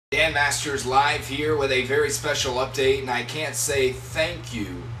Dan Masters live here with a very special update, and I can't say thank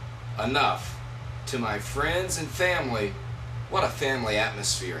you enough to my friends and family. What a family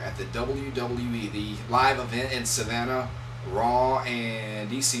atmosphere at the WWE, the live event in Savannah. Raw and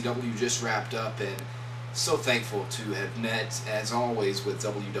ECW just wrapped up, and so thankful to have met, as always, with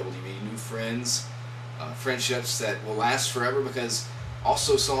WWE. New friends, friendships that will last forever, because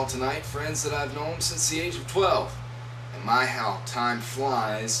also saw tonight friends that I've known since the age of 12. And my, how time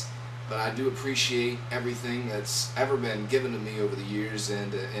flies, but I do appreciate everything that's ever been given to me over the years,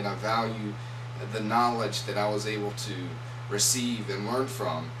 and I value the knowledge that I was able to receive and learn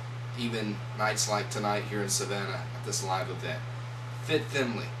from, even nights like tonight here in Savannah at this live event. Fit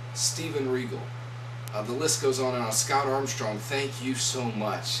Finley, Steven Regal, the list goes on and on. Scott Armstrong, thank you so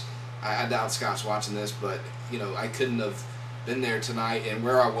much. I doubt Scott's watching this, but you know, I couldn't have been there tonight and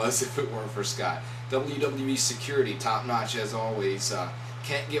where I was if it weren't for Scott. WWE security, top notch as always.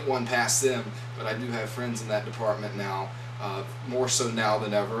 Can't get one past them, but I do have friends in that department now, more so now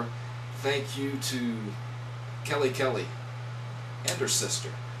than ever. Thank you to Kelly and her sister,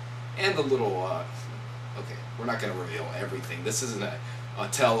 and the little, okay, we're not going to reveal everything. This isn't a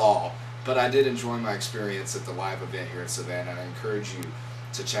tell-all, but I did enjoy my experience at the live event here in Savannah, and I encourage you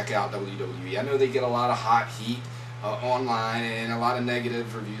to check out WWE. I know they get a lot of hot heat online and a lot of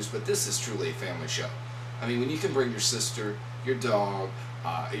negative reviews, but this is truly a family show. I mean, when you can bring your sister, your dog,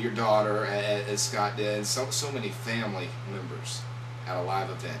 your daughter, as Scott did, so many family members at a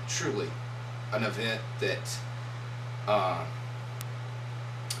live event, truly an event that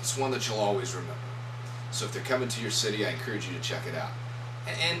it's one that you'll always remember. So if they're coming to your city, I encourage you to check it out.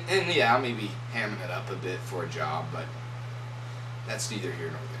 And yeah, I may be hamming it up a bit for a job, but that's neither here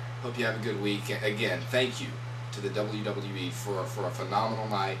nor there. Hope you have a good week. Again, thank you to the WWE for a phenomenal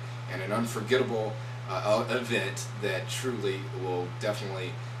night and an unforgettable event that truly will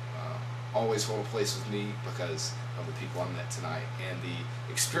definitely always hold a place with me because of the people I met tonight and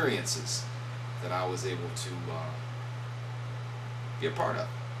the experiences that I was able to be a part of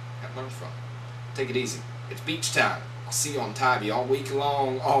and learn from. Take it easy. It's beach time. I'll see you on Tybee all week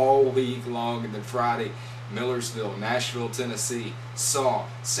long, and then Friday, Millersville, Nashville, Tennessee,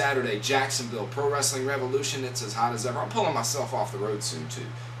 Saturday, Jacksonville, Pro Wrestling Revolution. It's as hot as ever. I'm pulling myself off the road soon too,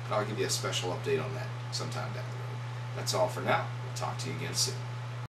 but I'll give you a special update on that sometime down the road. That's all for now. We'll talk to you again soon.